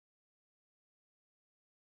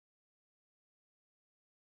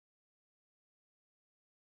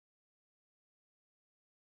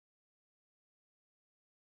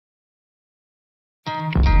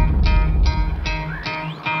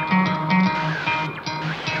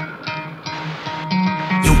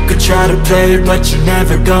try to play, but you're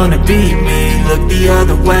never gonna beat me. Look the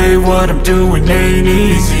other way, what I'm doing ain't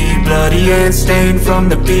easy. Bloody hands stained from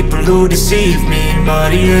the people who deceive me.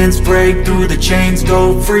 Muddy hands break through the chains,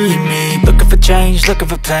 go free me. Looking for change, looking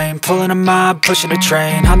for pain, pulling a mob, pushing a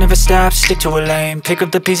train. I'll never stop, stick to a lane, pick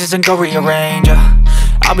up the pieces and go rearrange.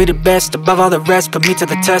 I'll be the best above all the rest, put me to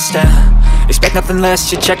the test and expect nothing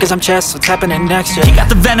less, your check is I'm chess, what's happening next, yeah. He got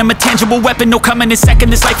the venom, a tangible weapon, no coming in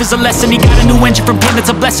second. This life is a lesson, he got a new engine from pain, it's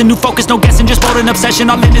a blessing. New focus, no guessing, just bold and obsession,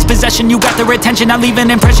 all in his possession. You got their attention, I'll leave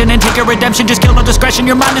an impression and take your redemption. Just kill no discretion,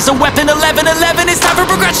 your mind is a weapon. 11-11, it's time for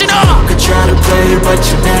progression, You could try to play, but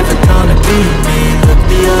you're never gonna beat me. Look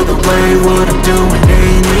the other way, what I'm doing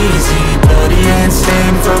ain't easy. Bloody hands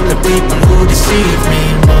stained from the people who deceive me.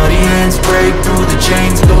 Muddy hands break through the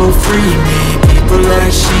chains, go free me. People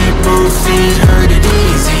like sheep move feet, hurt it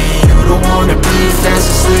easy. You don't wanna be fast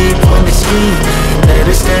asleep when they scheming.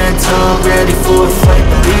 Better stand tall, ready for a fight,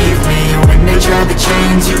 believe me. When they try to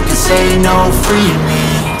change, you can say no, free me.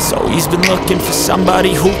 So he's been looking for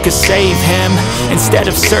somebody who could save him, instead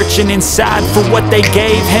of searching inside for what they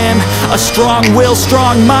gave him. A strong will,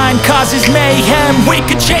 strong mind causes mayhem. We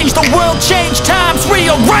could change the world, change times,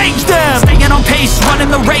 rearrange them. Staying on pace, running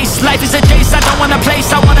the race. Life is a chase, I don't want a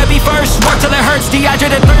place, I wanna be first. Work till it hurts,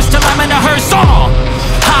 dehydrated thirst till I'm in a hearse.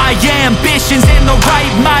 High ambitions and the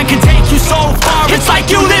right mind can take you so far. It's like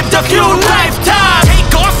you lived a few lifetimes.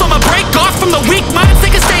 Take off from a break off from the weak minds. They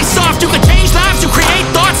can stay soft, you can change lives, you create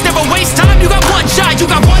thoughts, never waste time. You got one shot, you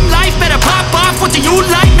got one life, better pop off. What do you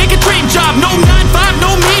like? Make a dream job. No 9-5,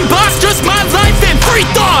 no mean boss, just my life and free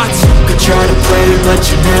thoughts. You could try to play, but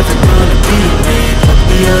you're never gonna beat me. Look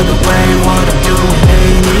the other way, what I'm doing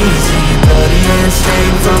ain't easy. Bloody hands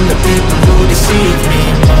stained from the people who deceive me.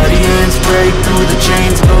 Muddy hands break through the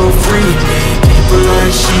chains, go free me. People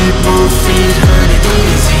like sheep move feet, hurt it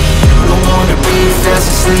easy. You don't wanna be fast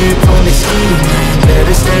asleep when they scheming.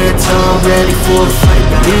 Better stand tall, ready for a fight,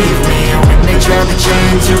 believe me. When they try to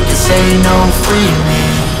change, you can say no, free me.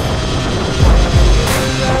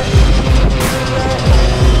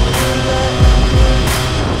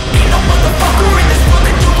 Ain't no motherfucker in this world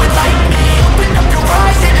that do it like me. Open up your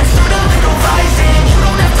eyes and insert a little rising. You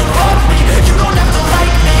don't have to love me, you don't have to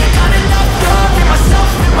like me. Got enough love in myself,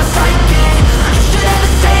 in my psyche. You should have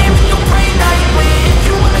the same in your brain nightly. If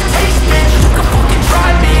you wanna taste, bitch, you can fucking try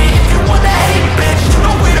me. If you wanna hate, bitch, you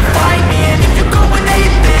know where to find me. And if you go and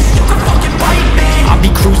hate this, you can fucking bite me. I'll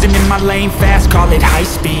be cruising in my lane fast, call it high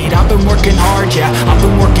speed. I've been working hard, yeah, I've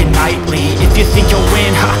been working nightly. If you think you'll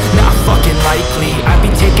win, ha, not fucking likely. I be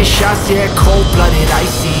taking shots, yeah, cold-blooded,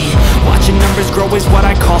 icy. Watching numbers grow is what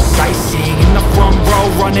I call sightseeing. In the front row,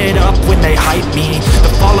 run it up when they hype me.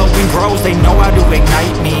 The following grows, they know how to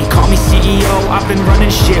ignite me. Call me CEO, I've been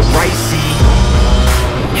running shit right, see.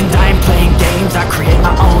 And I ain't playing games, I create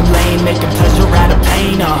my own lane, making pleasure out of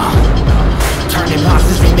pain, turning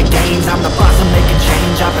losses into gains. I'm the boss, I'm making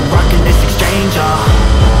change. I've been rocking this exchange,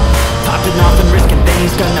 popping off and risking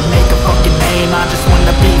things, gonna make a fucking name. I just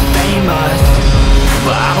wanna be famous,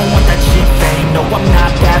 but I don't want that shit fame. No, I'm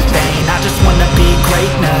not that vain, I just wanna be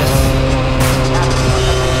greatness.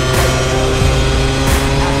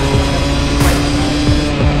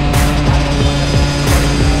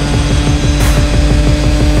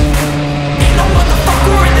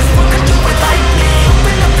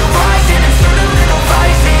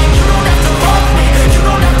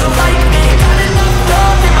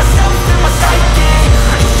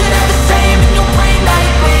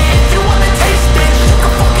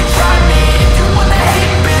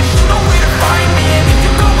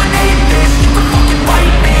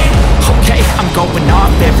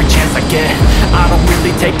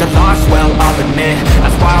 Take a loss, well, I'll admit.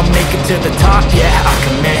 That's why I'll make it to the top, yeah, I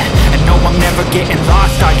commit. And no, I'm never getting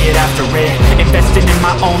lost, I get after it. Investing in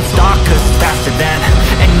my own stock, cause it's faster than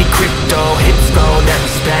any crypto hits go that we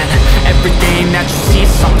spend. Everything that you see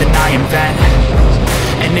is something I invent,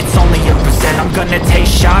 and it's only a percent. I'm gonna take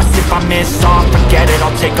shots, if I miss off, forget it.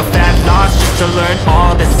 I'll take a fat loss just to learn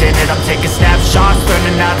all that's in it. I'm taking snapshots,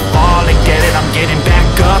 learning how to fall and get it. I'm getting back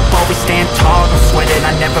up, always stand tall, don't sweat it.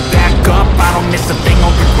 I never back up, I don't miss a thing,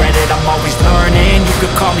 I'll regret it. I'm always learning, you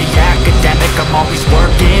could call me academic. I'm always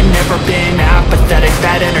working, never been apathetic.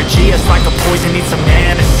 That energy is like a poison, needs some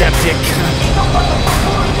antiseptic.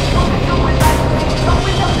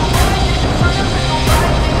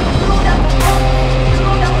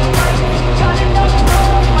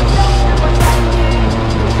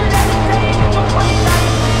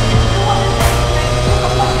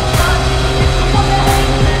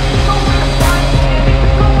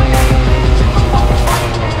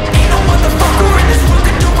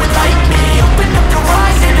 Open up your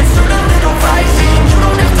eyes and insert a little rising. You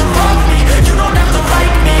don't have to love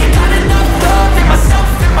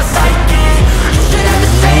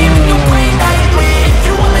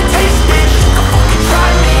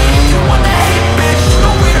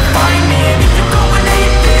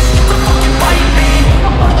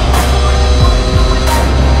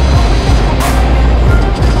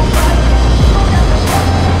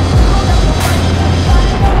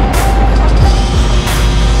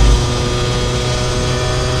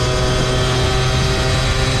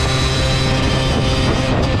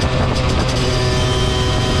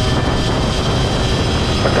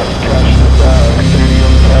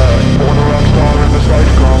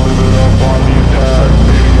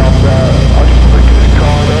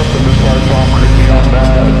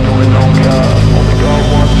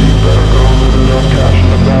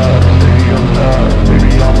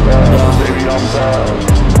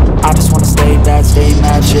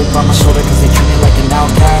on my shoulder cause they treat me like an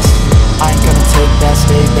outcast. I ain't gonna take that,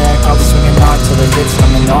 stay back, I'll be swinging hard till the hits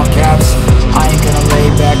come in all caps. I ain't gonna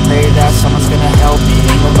lay back, pray that someone's gonna help me,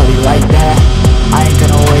 ain't nobody like that. I ain't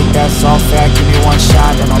gonna wait, that's all fact, give me one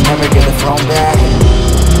shot and I'll never get the throne back.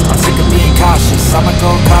 I'm sick of being cautious, I'ma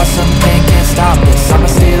go cause something, can't stop this. I'ma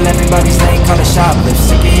steal everybody's lane, call it shoplift.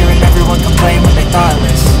 Sick of hearing everyone complain when they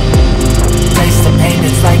thoughtless. Taste the pain,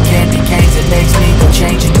 it's like candy canes. It makes me go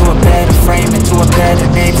change into a better frame, into a better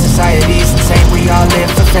name. Society's insane, we all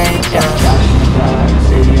live for fame, yeah.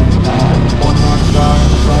 Stadium packed, one rock star in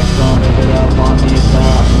the flex, don't live it up on the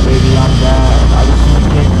attack. Baby, I'm bad, I just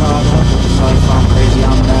wanna get caught up in this life, I'm crazy,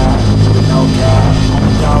 I'm mad. With no cap,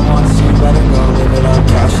 only God wants you, better go live it up.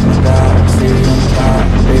 Cash in the bag, stadium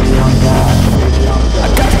packed, baby, I'm bad, baby, I'm bad.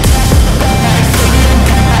 I got the cash in the bag, stadium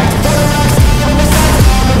packed, one rock star in the flex,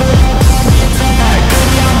 don't live it up on the attack.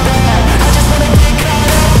 Baby, I'm bad, I just wanna get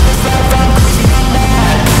caught up in this life, I'm crazy, I'm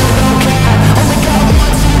mad. With no cap, only God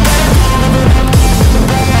wants you, better go live it up. Cash in the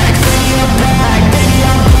bag, stadium packed, baby,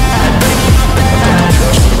 I'm bad, baby, I'm bad.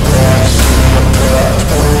 Cash in the bag, stadium packed,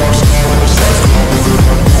 one rock star in the flex, don't live it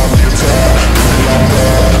up on the attack. Baby, I'm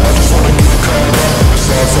bad, I just wanna get caught up in this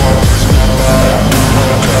life, I'm crazy, I'm mad. With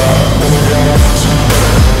no cap, only God wants you, better go live it up.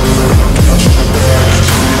 Cash in the bag,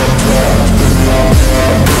 stadium packed, baby, I'm bad, baby, I'm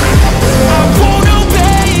bad. I won't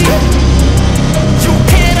obey. You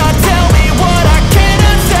cannot tell me what I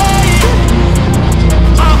cannot say.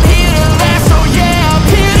 I'm here to last, so yeah, I'm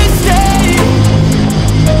here to stay.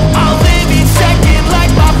 I'll live each second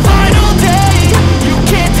like my final day. You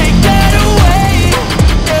can't take that away,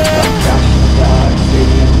 yeah. Cash in the bag,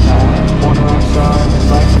 stadium packed, one rock star in this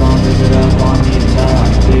life, don't live it up on the attack.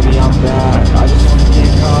 Baby, I'm bad, I just wanna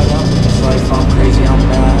get caught up in this life, I'm crazy, I'm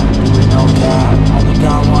mad. With no cap, only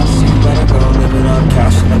God wants you, better go live it up.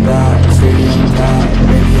 Cash in the bag, stadium packed,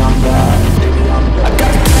 baby, I'm bad, baby, I'm bad. I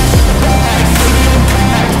got the cash in the bag, stadium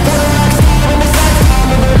packed, one rock star in this life, don't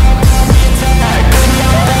live it up on the attack. Baby,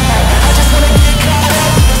 I'm bad, I just wanna get caught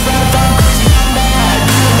up in this life, I'm crazy, I'm mad.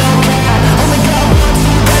 With no cap, only God wants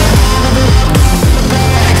you, better go live it up. Cash in the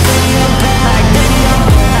bag, stadium packed, baby, I'm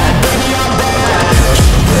bad, baby, I'm bad. Cash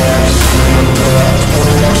in the bag, stadium packed,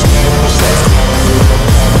 one rock star in this life, don't live it up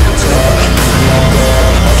on the attack. Baby, I'm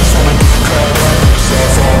bad, I just wanna get caught up in this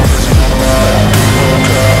life, I'm crazy, I'm mad. With no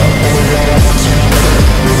cap, only God wants you, better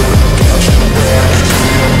go live it up. Cash in the bag,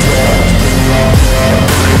 stadium packed, baby, I'm bad,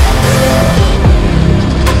 baby, I'm bad.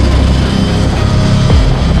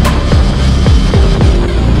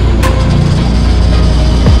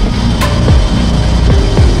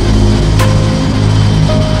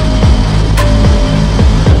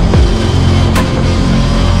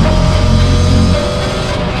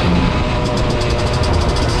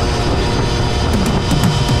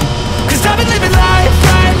 Cause I've been living life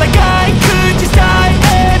right like I could just die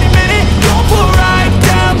any minute. Going for a ride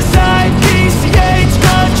down the side, PCH,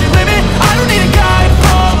 country limit. I don't need a guide,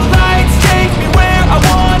 follow lights, take me where I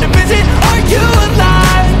wanna visit. Are you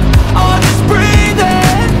alive? Or just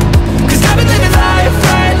breathing? Cause I've been living life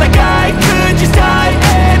right like I could just die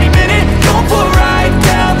any minute. Going for a ride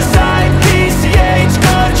down the side, PCH,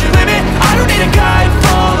 country limit. I don't need a guide,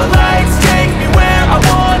 follow lights, take me where I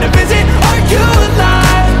wanna visit. Are you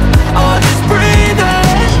alive? Or just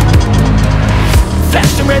breathing?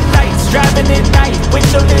 Flashing red lights, driving at night,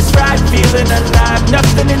 windowless ride, feeling alive.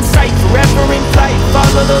 Nothing in sight, forever in flight.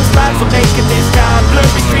 Follow those lines, we'll make it this time.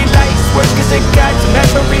 Blurry street lights, work as a guide to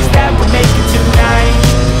memories that we'll make it tonight.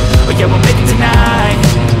 Oh yeah, we'll make it tonight,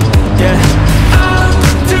 yeah.